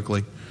really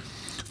quickly.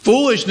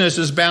 Foolishness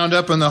is bound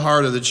up in the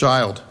heart of the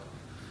child.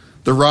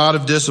 The rod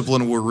of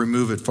discipline will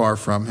remove it far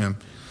from him.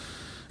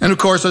 And of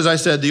course, as I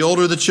said, the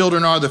older the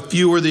children are, the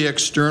fewer the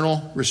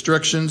external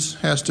restrictions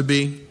has to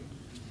be.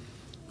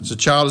 As a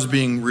child is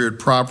being reared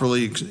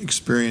properly,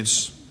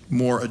 experience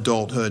more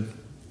adulthood.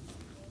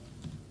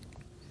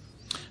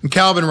 And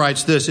Calvin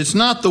writes this: it's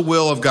not the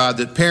will of God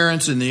that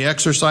parents in the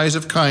exercise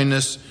of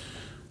kindness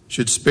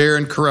should spare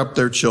and corrupt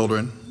their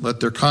children. Let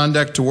their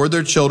conduct toward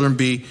their children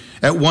be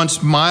at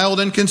once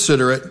mild and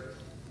considerate,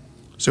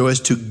 so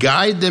as to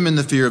guide them in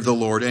the fear of the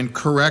Lord and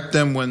correct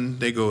them when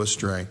they go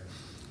astray.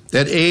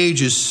 That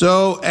age is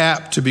so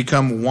apt to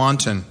become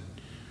wanton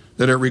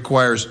that it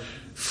requires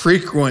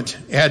frequent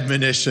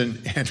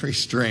admonition and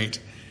restraint.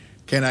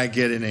 Can I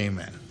get an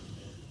amen?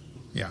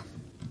 Yeah.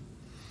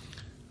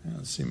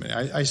 Let's see.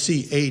 I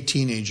see a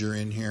teenager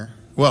in here.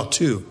 Well,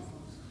 two.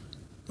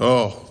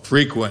 Oh,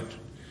 frequent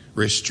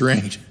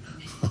restraint.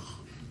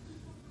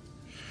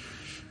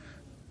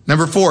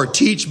 Number 4,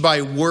 teach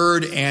by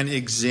word and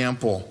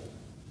example.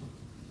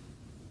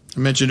 I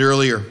mentioned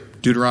earlier,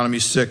 Deuteronomy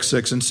 6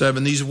 and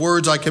 7. These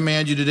words I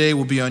command you today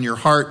will be on your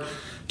heart.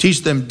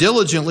 Teach them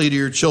diligently to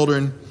your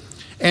children,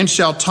 and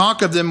shall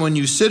talk of them when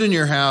you sit in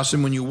your house,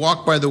 and when you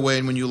walk by the way,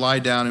 and when you lie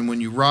down, and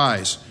when you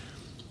rise.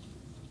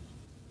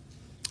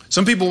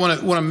 Some people want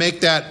to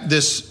make that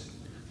this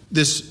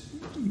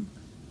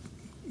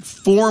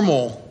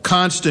formal,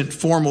 constant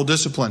formal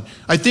discipline.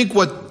 I think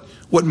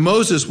what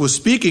Moses was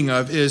speaking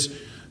of is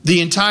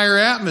the entire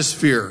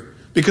atmosphere,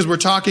 because we're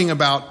talking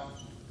about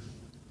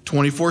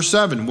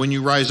 24/7, when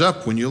you rise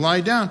up, when you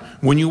lie down,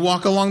 when you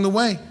walk along the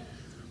way.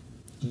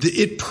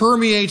 It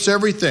permeates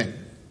everything.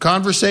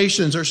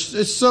 Conversations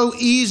it's so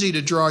easy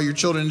to draw your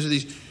children into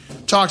these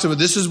talks about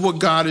this is what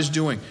God is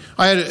doing.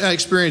 I had an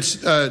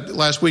experience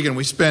last weekend.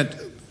 We spent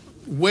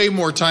way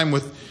more time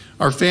with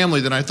our family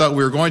than I thought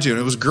we were going to, and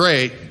it was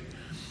great.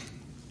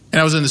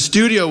 And I was in the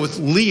studio with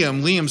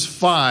Liam. Liam's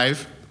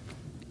 5.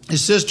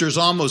 His sister's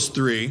almost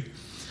 3.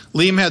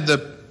 Liam had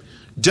the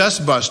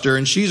dustbuster,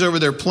 and she's over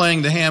there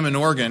playing the Hammond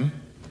organ.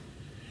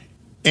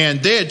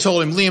 And they had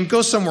told him, Liam,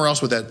 go somewhere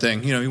else with that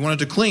thing. He wanted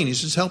to clean.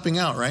 He's just helping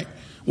out, right?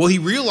 Well, he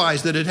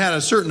realized that it had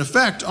a certain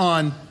effect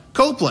on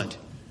Copeland.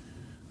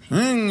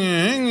 Stop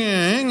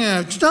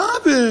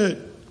it.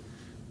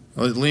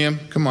 Well,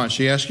 Liam, come on.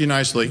 She asked you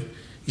nicely.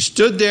 He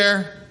stood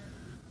there,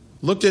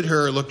 looked at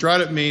her, looked right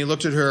at me,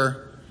 looked at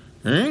her,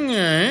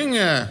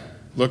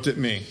 looked at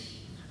me. I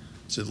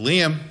said,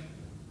 Liam.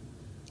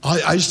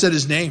 I just said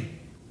his name.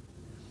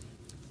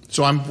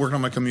 So I'm working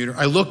on my computer.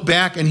 I look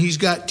back, and he's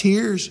got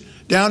tears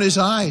down his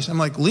eyes. I'm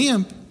like,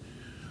 Liam,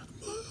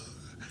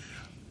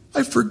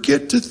 I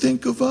forget to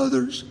think of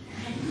others.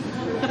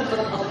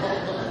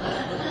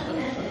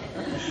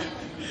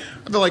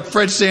 I feel like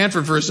Fred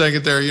Sanford for a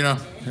second there, Hey,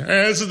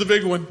 this is the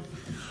big one.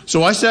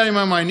 So I sat him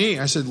on my knee.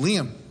 I said,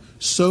 Liam,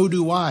 so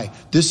do I.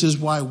 This is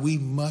why we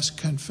must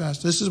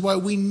confess. This is why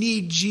we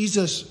need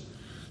Jesus.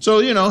 So,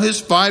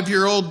 his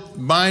 5-year-old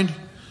mind.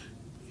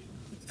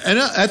 And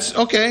that's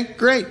okay.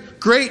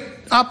 Great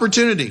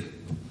opportunity.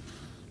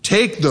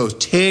 Take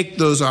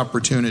those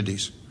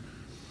opportunities.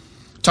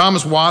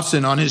 Thomas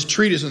Watson, on his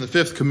treatise on the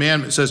 5th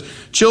commandment, says,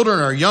 children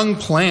are young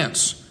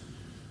plants.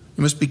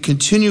 You must be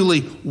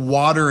continually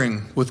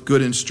watering with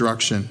good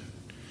instruction.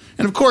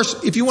 And of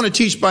course, if you want to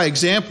teach by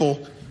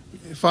example,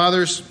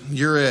 Fathers,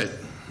 you're it.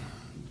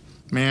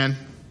 Man,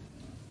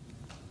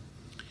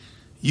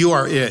 you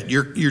are it.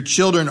 Your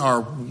children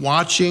are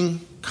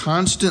watching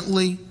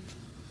constantly.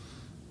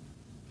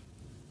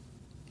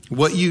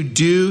 What you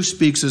do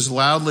speaks as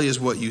loudly as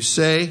what you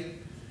say.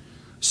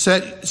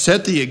 Set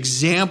the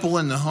example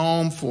in the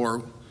home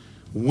for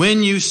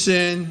when you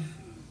sin,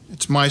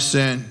 it's my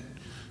sin.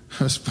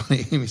 It's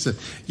funny. Amy said,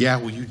 yeah,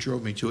 well, you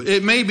drove me to it.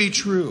 It may be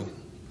true.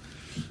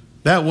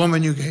 That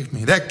woman you gave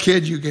me, that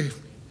kid you gave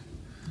me.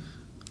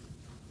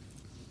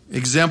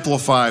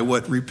 Exemplify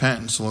what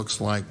repentance looks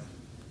like.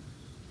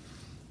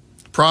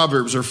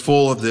 Proverbs are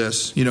full of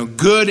this,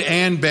 good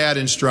and bad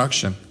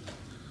instruction.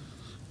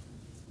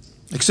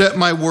 Accept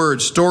my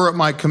words, store up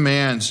my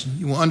commands.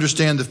 You will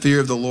understand the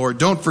fear of the Lord.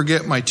 Don't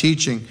forget my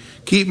teaching.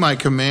 Keep my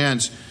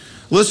commands.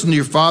 Listen to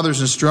your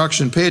father's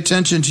instruction. Pay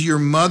attention to your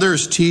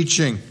mother's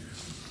teaching.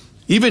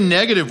 Even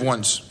negative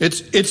ones.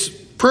 It's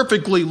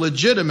perfectly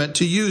legitimate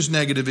to use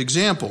negative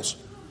examples.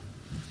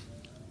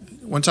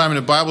 One time in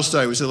a Bible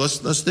study, we said,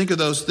 let's think of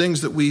those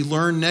things that we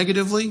learn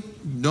negatively.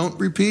 Don't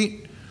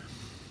repeat.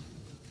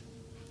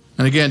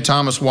 And again,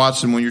 Thomas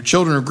Watson, when your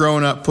children are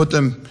growing up, put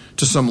them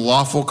to some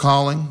lawful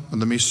calling, and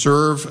they may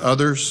serve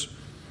others.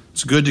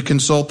 It's good to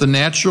consult the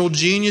natural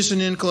genius and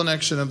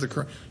inclination of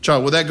the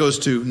child. Well, that goes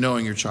to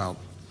knowing your child.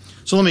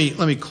 So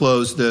let me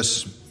close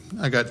this.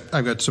 I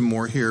got some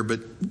more here, but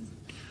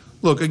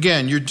look,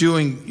 again, you're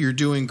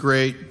doing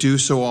great. Do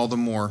so all the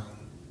more.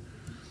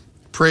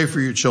 Pray for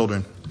your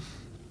children.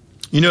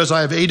 You notice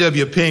I have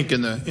A.W. Pink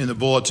in the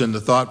bulletin,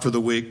 the thought for the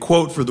week,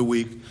 quote for the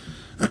week.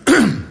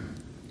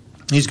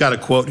 He's got a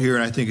quote here,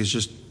 and I think it's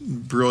just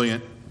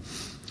brilliant. It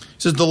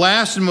says, the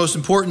last and most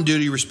important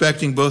duty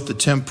respecting both the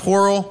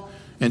temporal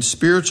and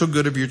spiritual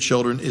good of your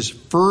children is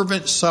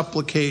fervent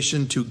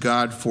supplication to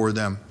God for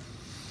them.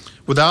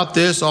 Without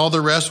this, all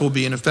the rest will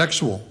be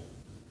ineffectual.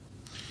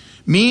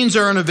 Means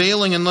are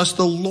unavailing unless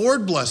the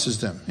Lord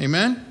blesses them.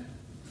 Amen?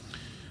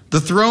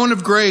 The throne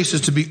of grace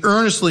is to be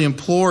earnestly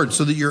implored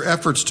so that your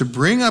efforts to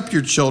bring up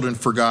your children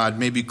for God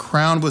may be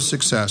crowned with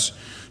success.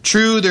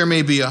 True, there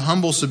may be a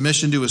humble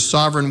submission to his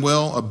sovereign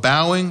will, a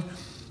bowing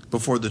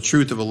before the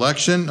truth of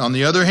election. On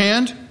the other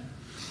hand,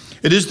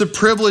 it is the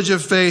privilege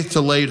of faith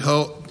to lay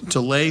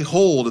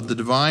hold of the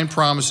divine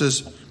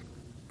promises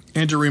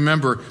and to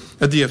remember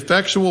that the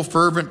effectual,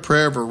 fervent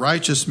prayer of a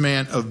righteous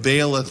man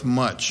availeth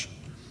much.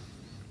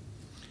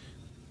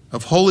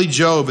 Of holy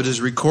Job it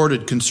is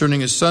recorded concerning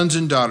his sons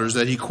and daughters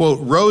that he, quote,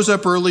 rose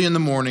up early in the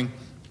morning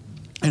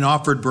and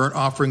offered burnt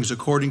offerings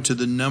according to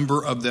the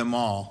number of them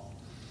all.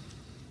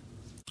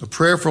 A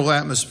prayerful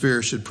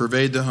atmosphere should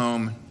pervade the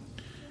home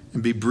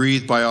and be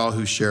breathed by all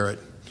who share it.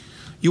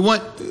 You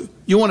want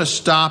to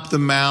stop the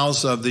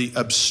mouths of the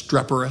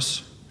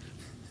obstreperous.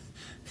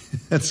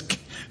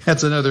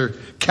 That's another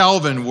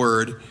Calvin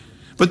word.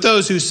 But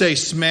those who say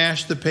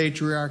smash the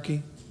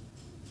patriarchy,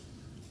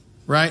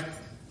 right?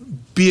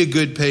 Be a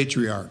good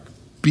patriarch.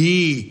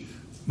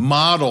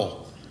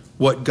 Model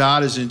what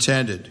God has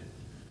intended.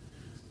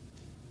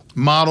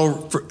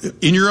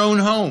 In your own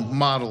home,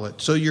 model it.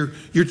 So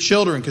your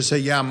children can say,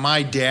 yeah,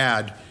 my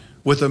dad,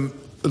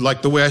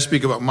 like the way I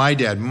speak about my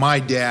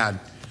dad.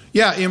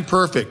 Yeah,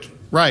 imperfect,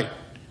 right.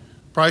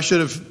 Probably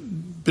should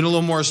have been a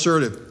little more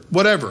assertive.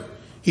 Whatever.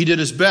 He did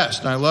his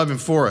best, and I love him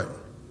for it.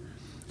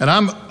 And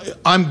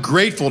I'm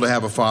grateful to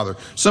have a father.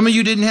 Some of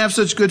you didn't have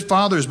such good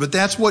fathers, but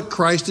that's what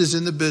Christ is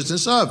in the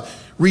business of,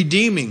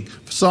 redeeming.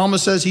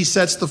 Psalmist says he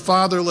sets the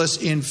fatherless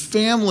in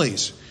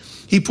families.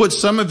 He puts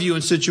some of you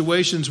in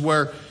situations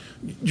where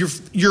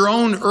your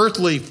own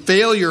earthly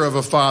failure of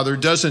a father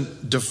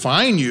doesn't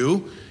define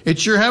you.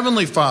 It's your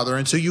heavenly Father.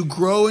 And so you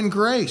grow in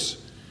grace.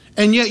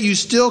 And yet you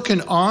still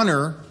can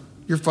honor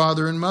your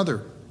father and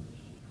mother.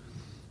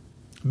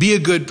 Be a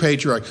good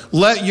patriarch.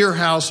 Let your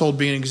household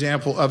be an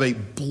example of a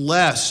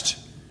blessed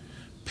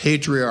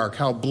patriarch.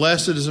 How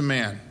blessed is a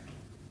man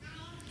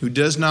who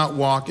does not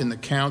walk in the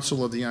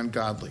counsel of the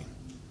ungodly,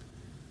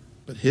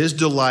 but his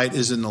delight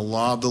is in the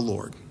law of the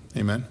Lord.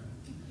 Amen.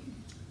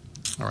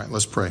 All right,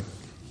 let's pray.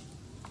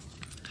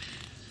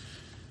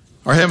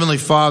 Our Heavenly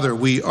Father,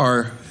 we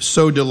are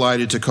so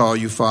delighted to call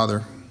you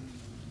Father.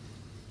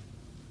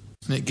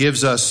 And it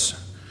gives us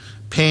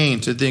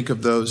pain to think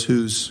of those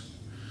whose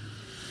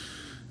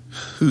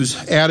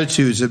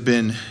attitudes have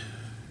been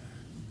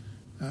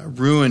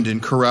ruined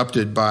and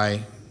corrupted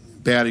by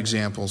bad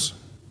examples.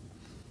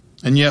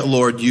 And yet,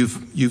 Lord,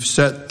 you've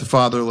set the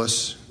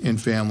fatherless in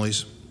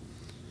families.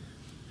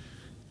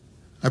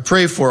 I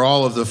pray for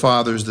all of the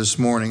fathers this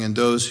morning and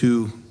those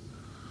who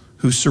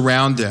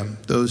surround them,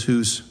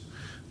 those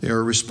they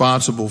are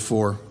responsible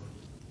for.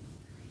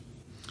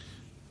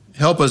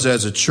 Help us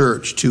as a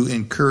church to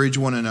encourage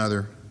one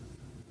another,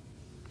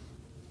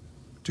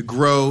 to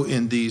grow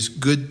in these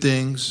good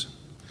things,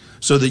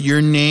 so that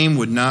your name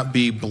would not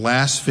be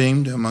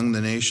blasphemed among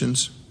the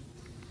nations.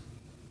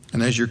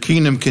 And as your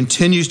kingdom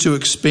continues to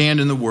expand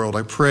in the world,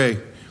 I pray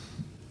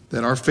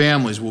that our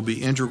families will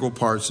be integral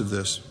parts of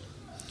this.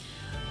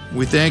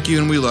 We thank you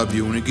and we love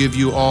you, and we give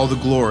you all the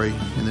glory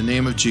in the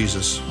name of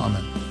Jesus.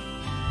 Amen.